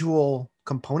visual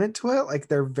component to it. Like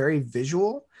they're very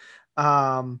visual.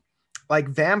 Like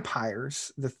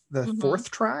Vampires, the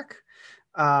fourth track,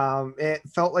 it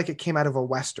felt like it came out of a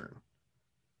Western.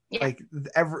 Yeah. Like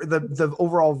the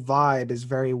overall vibe is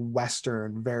very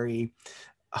Western, very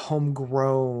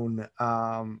homegrown,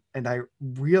 and I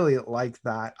really like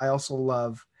that. I also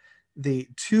love the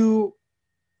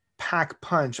 2-pack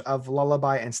punch of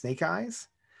Lullaby and Snake Eyes.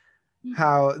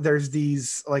 How there's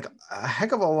these like a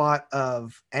heck of a lot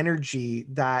of energy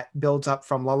that builds up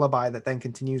from Lullaby that then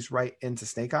continues right into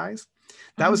Snake Eyes.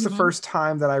 That was the first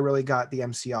time that I really got the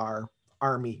MCR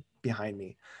army behind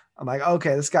me. I'm like,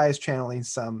 okay, this guy is channeling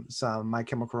some My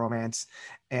Chemical Romance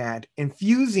and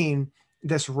infusing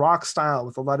this rock style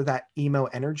with a lot of that emo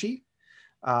energy,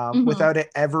 without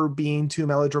it ever being too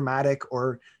melodramatic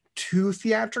or too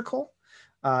theatrical,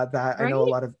 that I know a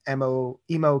lot of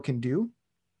emo can do.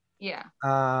 Yeah.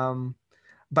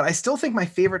 But I still think my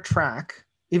favorite track,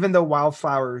 even though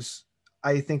Wildflowers,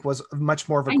 I think was much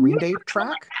more of a Green Day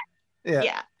track.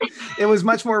 Yeah. It was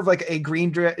much more of like a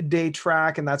Green Day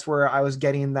track, and that's where I was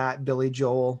getting that Billy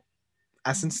Joel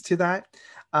essence to that.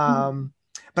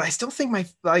 But I still think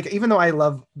even though I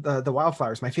love the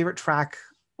Wildflowers, my favorite track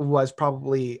was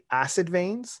probably Acid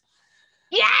Veins.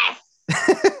 Yes.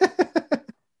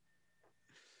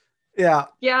 Yeah,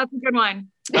 it's a good one.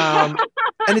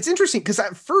 And it's interesting because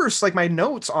at first, like my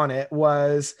notes on it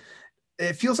was,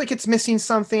 it feels like it's missing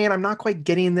something. I'm not quite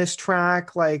getting this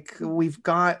track. Like we've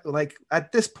got like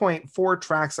at this point 4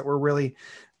 tracks that were really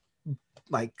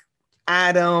like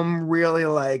Adam, really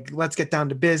like let's get down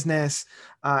to business.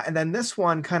 And then this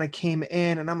one kind of came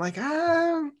in, and I'm like,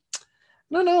 I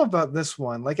don't know about this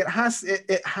one. Like it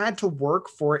had to work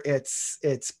for its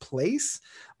place,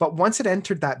 but once it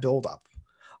entered that buildup,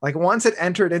 like once it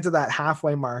entered into that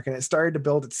halfway mark and it started to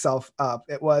build itself up,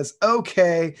 it was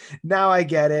okay. Now I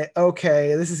get it.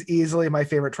 Okay, this is easily my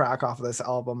favorite track off of this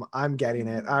album. I'm getting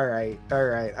it. All right.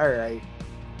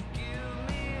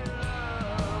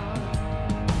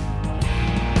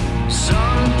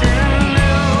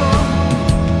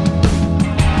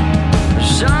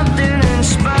 Something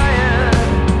inspired,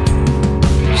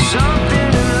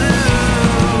 something to lose.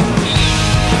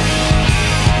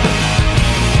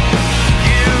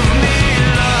 Give me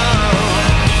love,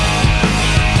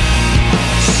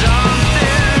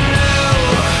 something new,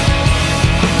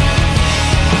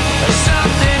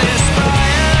 something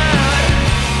inspired,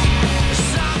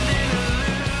 something to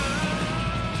lose.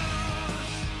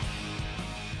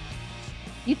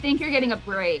 You think you're getting a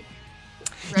break,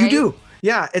 right? You do.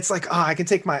 Yeah, it's like, I can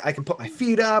put my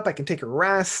feet up, I can take a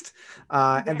rest.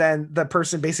 And then the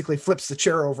person basically flips the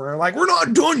chair over and like, we're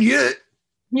not done yet.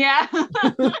 Yeah.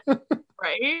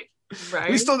 Right.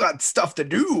 We still got stuff to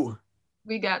do.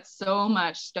 We got so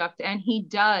much stuff and he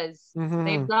does.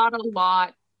 They've got a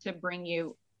lot to bring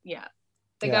you. Yeah.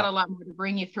 They got a lot more to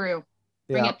bring you through.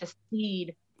 Bring it to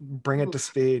speed. Bring it to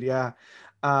speed. Yeah.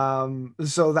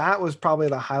 So that was probably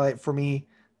the highlight for me.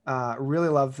 Really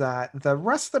love that. The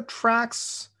rest of the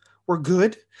tracks were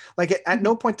good. Like at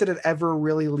no point did it ever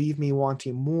really leave me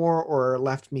wanting more or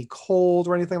left me cold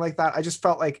or anything like that. I just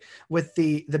felt like with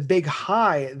the big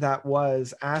high that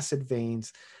was Acid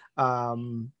Veins,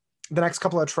 the next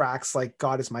couple of tracks like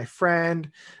God Is My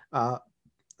Friend,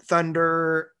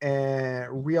 Thunder,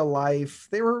 and Real Life,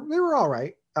 they were all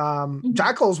right.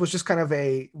 Jackals was just kind of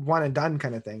a one and done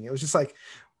kind of thing. It was just like,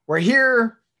 we're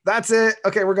here, that's it,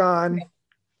 okay, we're gone.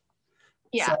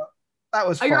 Yeah, so that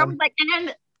was fun. You're always like,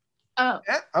 and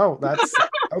that's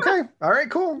okay. All right,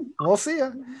 cool. We'll see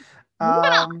you.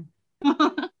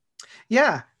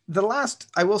 Yeah,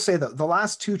 I will say the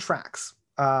last 2 tracks,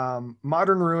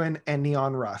 Modern Ruin and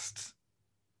Neon Rust.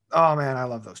 Oh man, I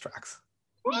love those tracks.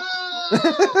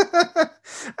 I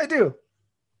do.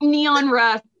 Neon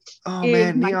Rust. Oh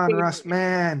man, Neon Rust,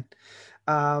 man.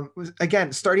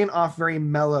 Again, starting off very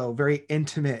mellow, very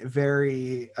intimate,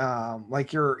 very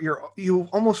like you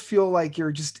almost feel like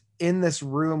you're just in this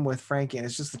room with Frankie and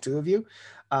it's just the two of you.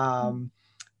 And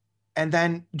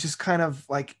then just kind of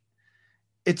like,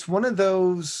 it's one of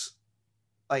those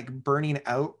like burning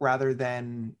out rather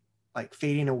than like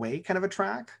fading away kind of a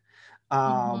track.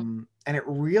 And it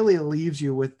really leaves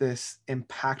you with this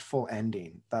impactful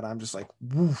ending that I'm just like,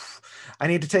 woof, I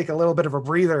need to take a little bit of a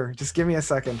breather. Just give me a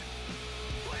second.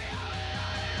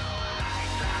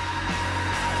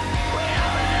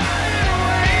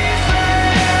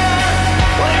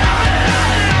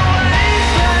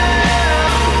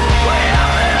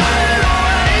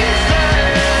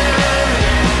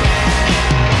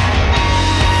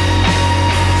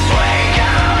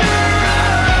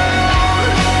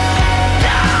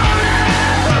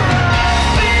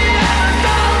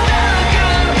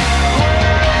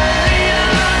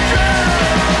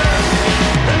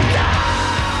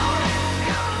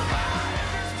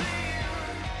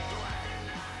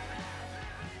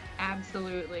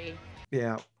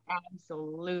 Yeah.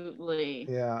 Absolutely.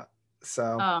 Yeah.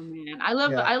 So. Oh man, I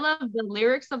love the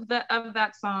lyrics of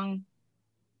that song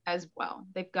as well.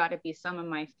 They've got to be some of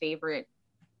my favorite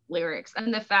lyrics,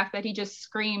 and the fact that he just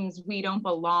screams, "We don't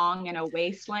belong in a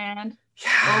wasteland,"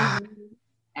 over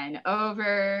and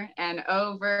over and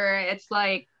over. It's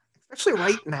like, especially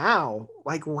right now,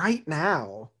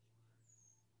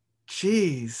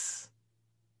 Jeez.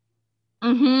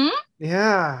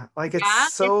 Yeah, like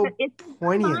it's so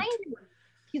poignant.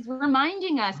 He's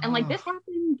reminding us, and like this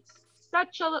happened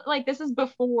this is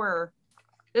before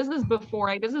this is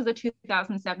a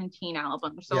 2017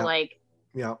 album, so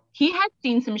he had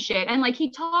seen some shit, and like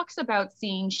he talks about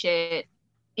seeing shit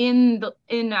in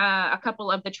a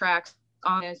couple of the tracks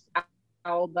on this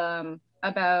album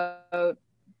about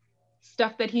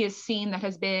stuff that he has seen that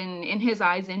has been in his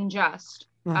eyes unjust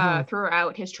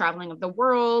throughout his traveling of the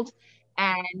world.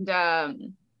 And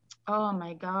oh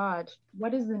my God,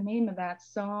 what is the name of that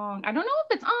song? I don't know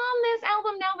if it's on this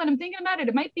album now that I'm thinking about it.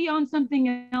 It might be on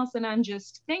something else and I'm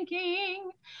just thinking.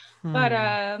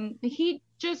 But he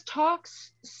just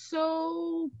talks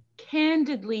so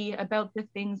candidly about the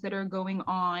things that are going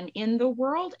on in the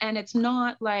world. And it's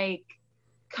not like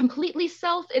completely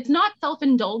it's not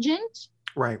self-indulgent.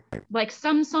 Right. Like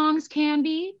some songs can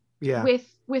be. Yeah.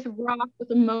 With rock,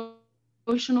 with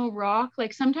emotional rock,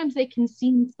 like sometimes they can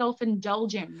seem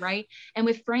self-indulgent, right? And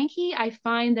with Frankie, I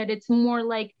find that it's more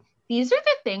like, these are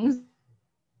the things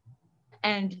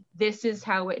and this is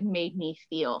how it made me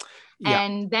feel.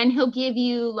 And then he'll give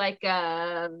you like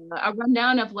a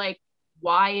rundown of like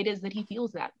why it is that he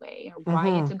feels that way, or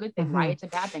why it's a good thing, why it's a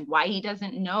bad thing, why he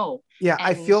doesn't know. And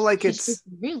I feel like it's just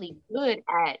really good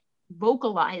at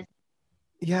vocalizing.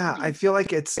 I feel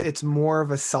like it's more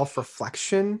of a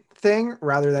self-reflection thing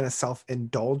rather than a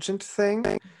self-indulgent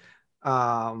thing.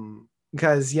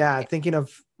 Because thinking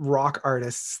of rock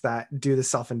artists that do the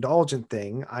self-indulgent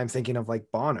thing, I'm thinking of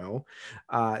like Bono,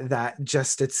 that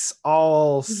just it's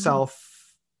all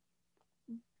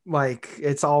like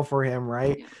it's all for him,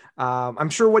 right? I'm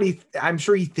sure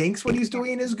he thinks what he's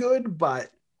doing is good,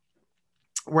 but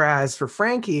whereas for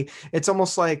Frankie, it's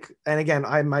almost like, and again,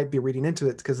 I might be reading into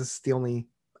it because this is the only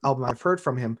album I've heard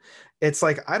from him. It's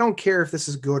like, I don't care if this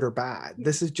is good or bad.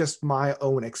 This is just my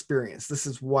own experience. This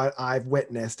is what I've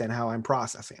witnessed and how I'm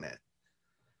processing it.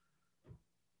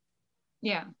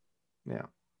 Yeah.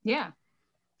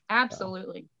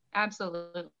 Absolutely.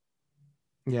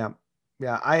 Yeah.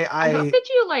 I hope that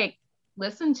you like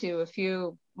listen to a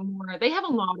few more. They have a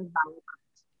lot of ballads,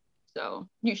 so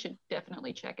you should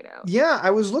definitely check it out. Yeah,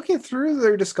 I was looking through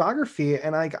their discography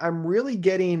and I'm really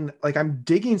getting I'm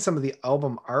digging some of the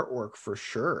album artwork for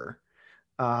sure.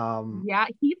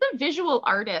 He's a visual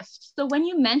artist. So when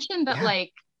you mentioned that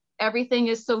like everything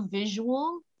is so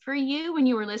visual for you when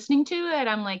you were listening to it,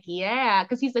 I'm like,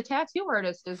 because he's a tattoo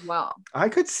artist as well. I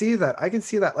could see that.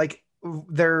 Like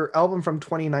their album from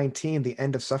 2019, The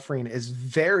End of Suffering, is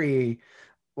very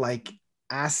like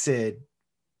acid,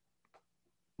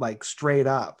 like straight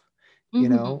up, you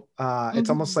know. It's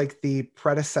almost like the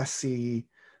predecessor,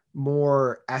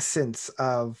 more essence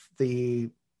of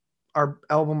our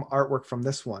album artwork from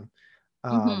this one.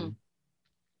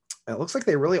 It looks like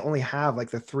they really only have like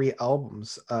the 3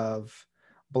 albums of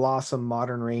Blossom,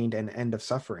 Modern Rain, and End of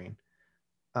Suffering,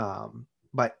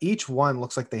 but each one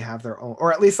looks like they have their own,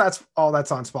 or at least that's all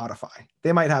that's on Spotify.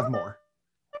 They might have more.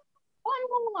 One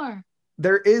more.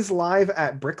 There is Live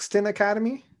at Brixton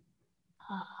Academy.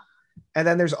 And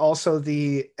then there's also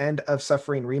the End of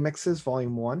Suffering Remixes,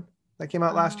 Volume 1, that came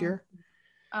out last year.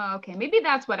 Oh, okay. Maybe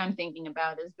that's what I'm thinking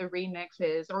about, is the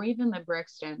remixes or even the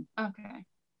Brixton. Okay.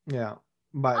 Yeah.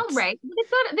 But all right. They've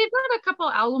got a couple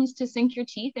albums to sink your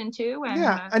teeth into.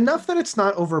 And, enough that it's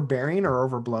not overbearing or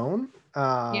overblown.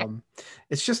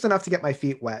 It's just enough to get my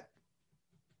feet wet.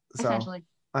 So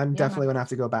I'm definitely going to have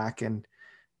to go back and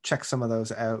check some of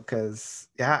those out because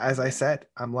yeah, as I said,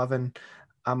 I'm loving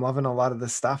a lot of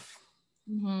this stuff.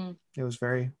 Mm-hmm. It was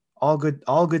all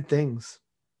good things.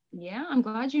 Yeah, I'm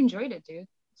glad you enjoyed it, dude.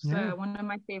 It's Yeah. one of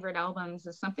my favorite albums.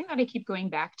 It's something that I keep going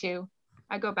back to.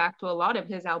 I go back to a lot of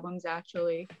his albums,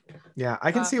 actually. Yeah,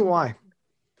 I can see why.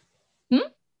 Hmm?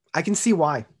 I can see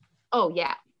why. Oh,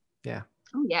 yeah. Yeah.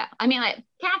 Oh, yeah. I mean, like,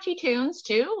 catchy tunes,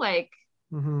 too. Like,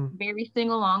 very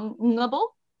sing-alongable.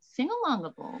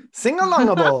 Sing-alongable.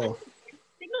 Sing-alongable.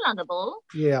 Sing-alongable.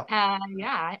 Yeah.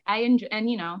 Yeah, I enjoy, and,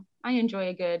 you know, I enjoy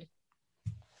a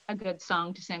good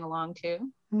song to sing along to.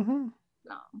 Mm-hmm.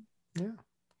 So, yeah.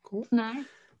 Cool. It's nice.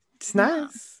 It's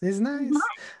nice. It's nice.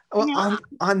 Well, Yeah.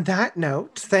 on that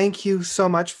note, thank you so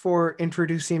much for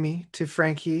introducing me to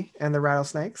Frankie and the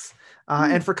Rattlesnakes,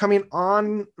 and for coming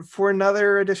on for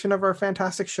another edition of our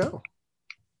fantastic show.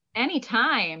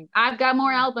 Anytime. I've got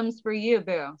more albums for you,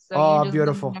 boo. So Oh, you just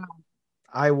beautiful. let me know.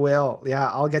 I will. Yeah,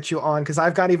 I'll get you on because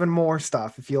I've got even more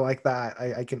stuff. If you like that,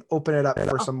 I can open it up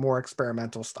for some more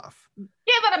experimental stuff. Give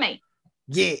it to me.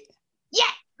 Yeah.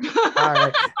 Yeah. All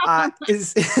right.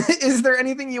 Is there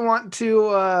anything you want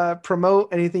to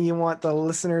promote? Anything you want the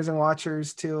listeners and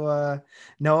watchers to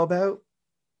know about?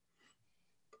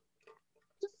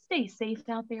 Just stay safe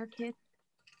out there, kids.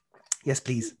 Yes,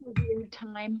 please. It's a weird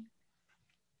time.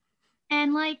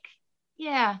 And like,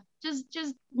 yeah, just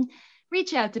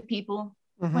reach out to people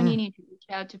when you need to reach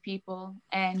out to people,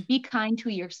 and be kind to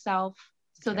yourself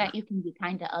so that you can be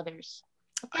kind to others.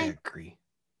 Okay? I agree.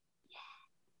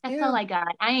 That's all I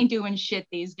got. I ain't doing shit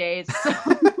these days. So.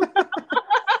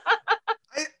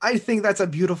 I think that's a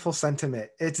beautiful sentiment.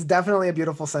 It's definitely a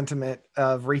beautiful sentiment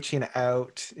of reaching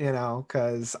out, you know,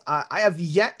 because I have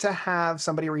yet to have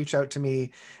somebody reach out to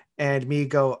me and me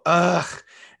go, ugh,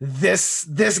 this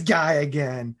guy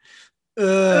again.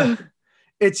 Ugh.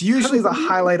 It's usually the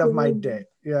highlight of my day.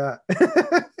 Yeah.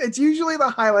 It's usually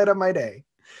the highlight of my day.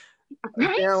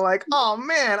 Right? And like, oh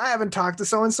man, I haven't talked to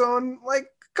so-and-so in like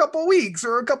a couple weeks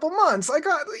or a couple months.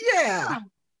 Yeah.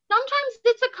 Sometimes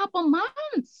it's a couple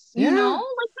months, you know?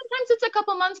 Like sometimes it's a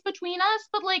couple months between us,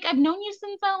 but like I've known you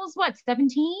since I was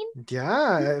 17?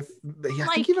 Yeah. I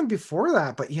think even before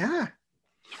that, but yeah.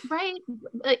 Right?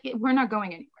 We're not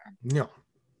going anywhere. No,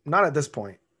 not at this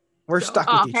point. We're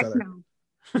stuck with each other. No.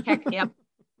 Heck, yep.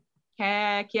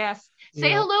 Heck yes.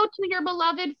 Say hello to your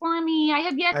beloved for me. I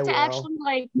have yet to actually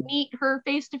like meet her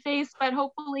face to face, but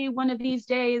hopefully one of these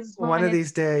days. One of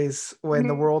these days when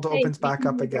the world opens back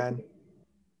up again.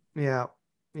 Yeah.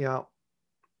 Yeah.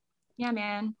 Yeah,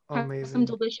 man. Amazing. Have some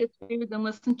delicious food and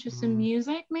listen to some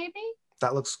music, maybe.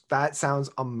 That sounds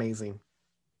amazing.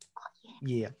 Oh,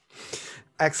 yeah.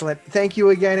 Excellent. Thank you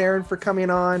again, Erin, for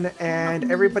coming on.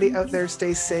 And everybody out there,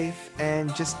 stay safe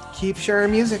and just keep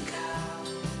sharing music.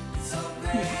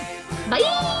 Bye.